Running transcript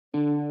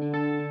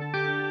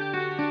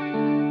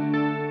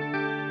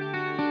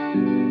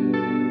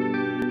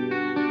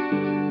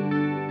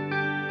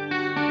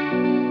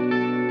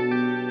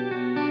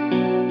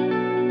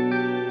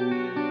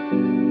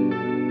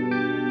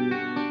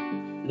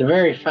the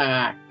very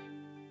fact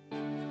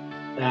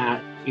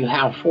that you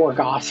have four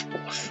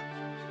gospels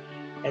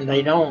and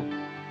they don't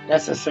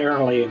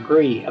necessarily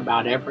agree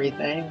about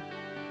everything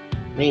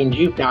means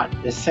you've got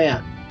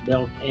dissent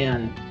built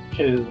in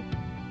to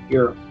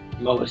your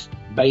most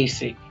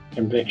basic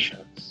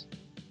convictions.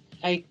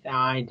 Take the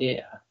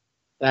idea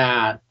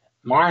that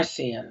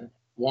Marcion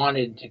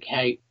wanted to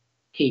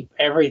keep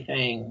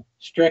everything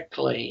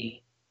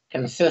strictly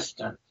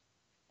consistent,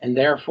 and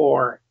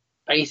therefore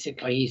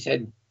basically he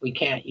said we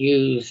can't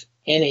use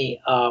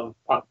any of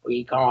what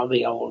we call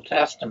the Old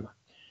Testament.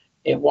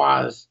 It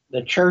was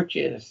the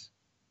church's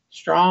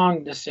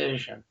strong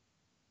decision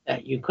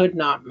that you could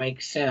not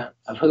make sense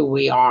of who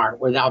we are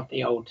without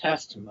the Old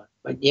Testament,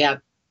 but yet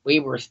we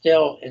were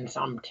still in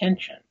some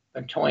tension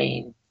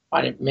between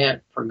what it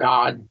meant for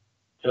God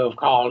to have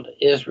called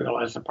Israel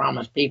as the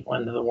promised people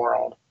into the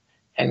world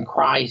and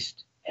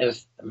Christ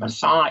as the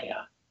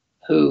Messiah,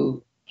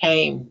 who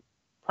came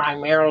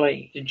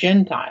primarily to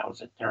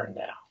Gentiles, it turned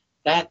out.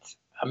 That's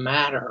a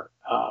matter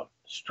of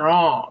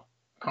strong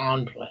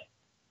conflict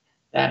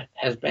that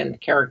has been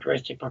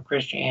characteristic of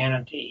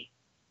Christianity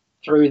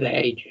through the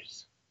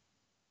ages.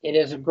 It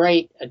is a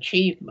great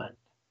achievement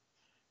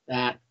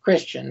that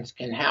Christians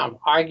can have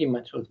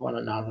arguments with one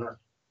another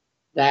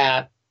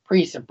that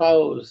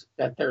presuppose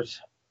that there's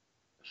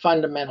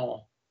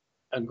fundamental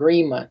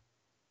agreement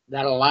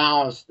that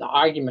allows the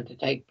argument to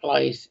take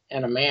place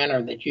in a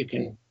manner that you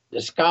can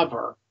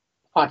discover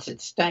what's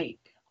at stake.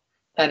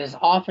 That is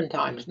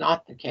oftentimes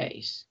not the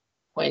case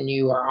when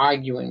you are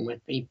arguing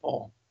with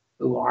people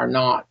who are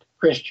not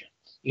Christians.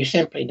 You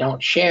simply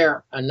don't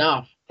share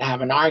enough to have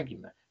an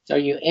argument. So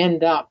you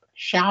end up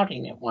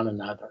shouting at one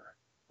another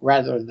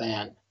rather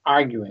than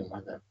arguing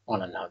with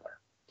one another.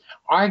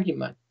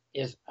 Argument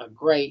is a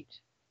great,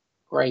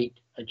 great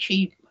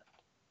achievement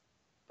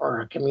for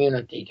a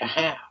community to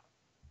have.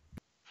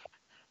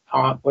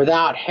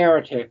 Without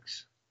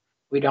heretics,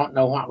 we don't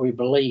know what we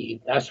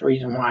believe. That's the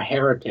reason why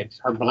heretics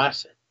are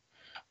blessed,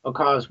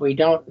 because we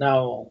don't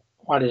know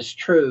what is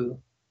true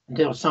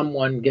until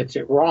someone gets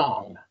it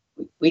wrong.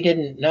 We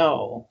didn't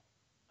know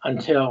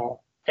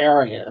until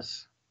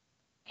Arius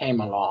came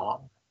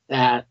along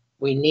that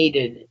we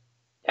needed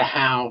to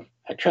have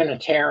a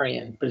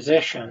Trinitarian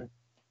position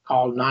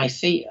called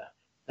Nicaea.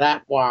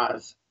 That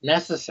was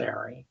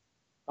necessary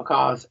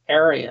because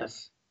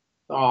Arius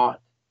thought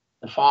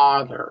the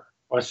Father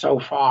was so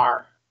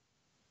far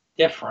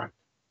different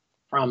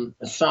from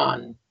the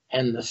Son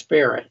and the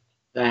Spirit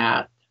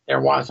that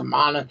there was a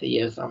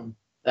monotheism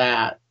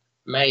that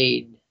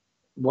made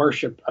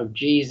worship of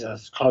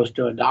Jesus close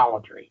to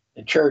idolatry.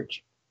 The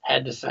church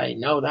had to say,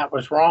 no, that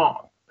was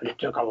wrong. But it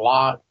took a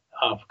lot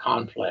of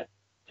conflict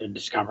to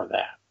discover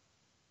that.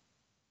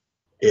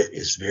 It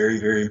is very,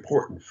 very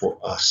important for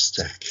us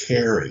to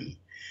carry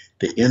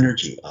the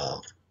energy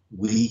of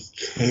we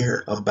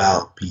care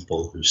about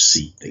people who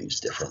see things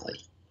differently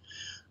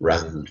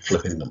rather than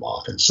flipping them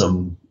off in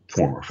some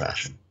form or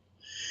fashion.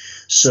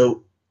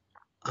 So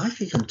I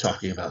think I'm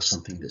talking about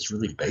something that's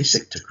really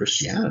basic to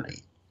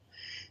Christianity,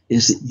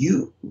 is that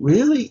you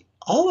really,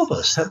 all of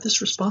us have this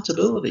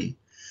responsibility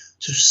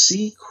to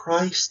see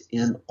Christ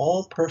in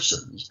all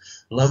persons,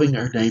 loving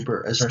our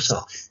neighbor as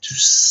ourselves, to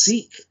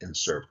seek and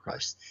serve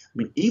Christ. I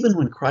mean, even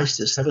when Christ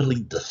is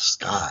heavily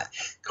disguised,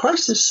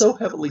 Christ is so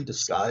heavily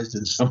disguised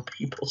in some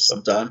people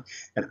sometimes,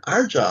 and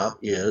our job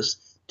is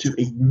to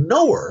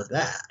ignore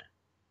that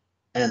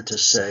and to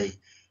say,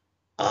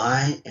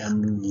 I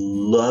am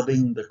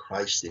loving the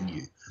Christ in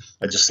you.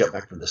 I just got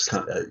back from this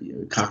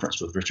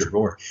conference with Richard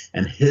Rohr,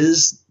 and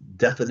his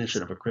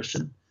definition of a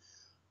Christian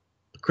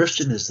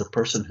is the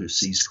person who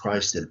sees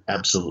Christ in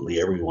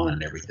absolutely everyone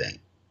and everything.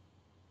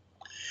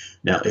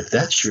 Now, if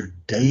that's your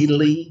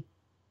daily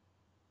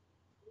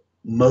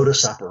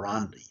modus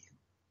operandi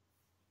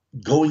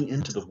going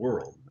into the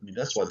world, I mean,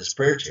 that's why this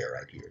prayer chair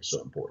right here is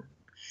so important.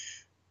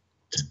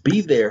 To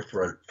be there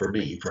for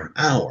me for an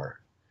hour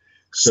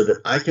so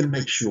that I can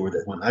make sure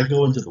that when I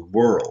go into the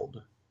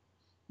world,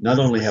 not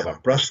only have I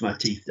brushed my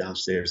teeth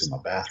downstairs in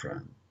my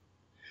bathroom,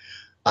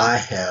 I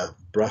have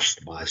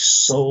brushed my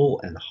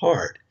soul and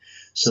heart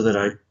so that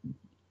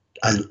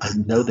I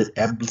know that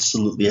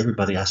absolutely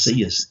everybody I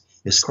see is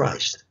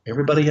Christ.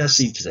 Everybody I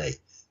see today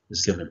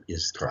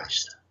is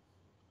Christ.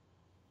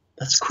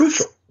 That's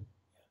crucial.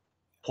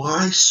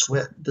 Why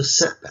sweat the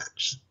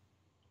setbacks?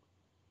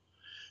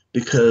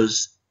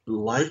 Because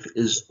life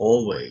is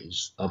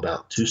always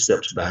about 2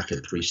 steps back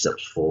and 3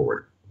 steps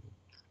forward.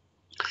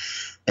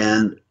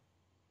 And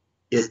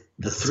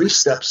the 2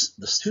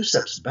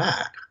 steps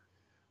back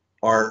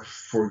are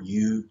for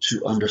you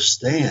to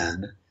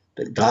understand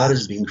that God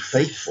is being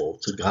faithful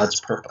to God's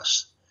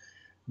purpose.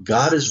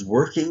 God is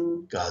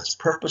working God's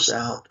purpose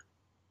out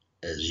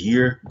as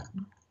year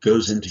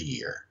goes into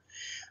year.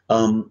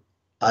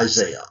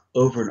 Isaiah,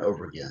 over and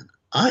over again,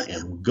 I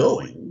am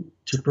going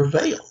to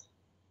prevail.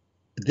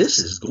 This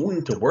is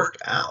going to work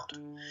out.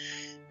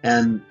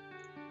 And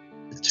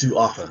too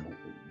often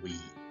we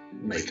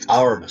make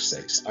our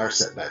mistakes, our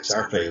setbacks,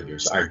 our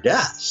failures, our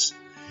deaths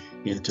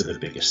into the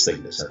biggest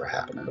thing that's ever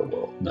happened in the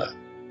world. No.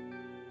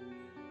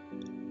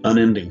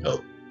 Unending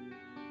hope.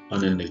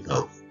 Unending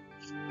hope.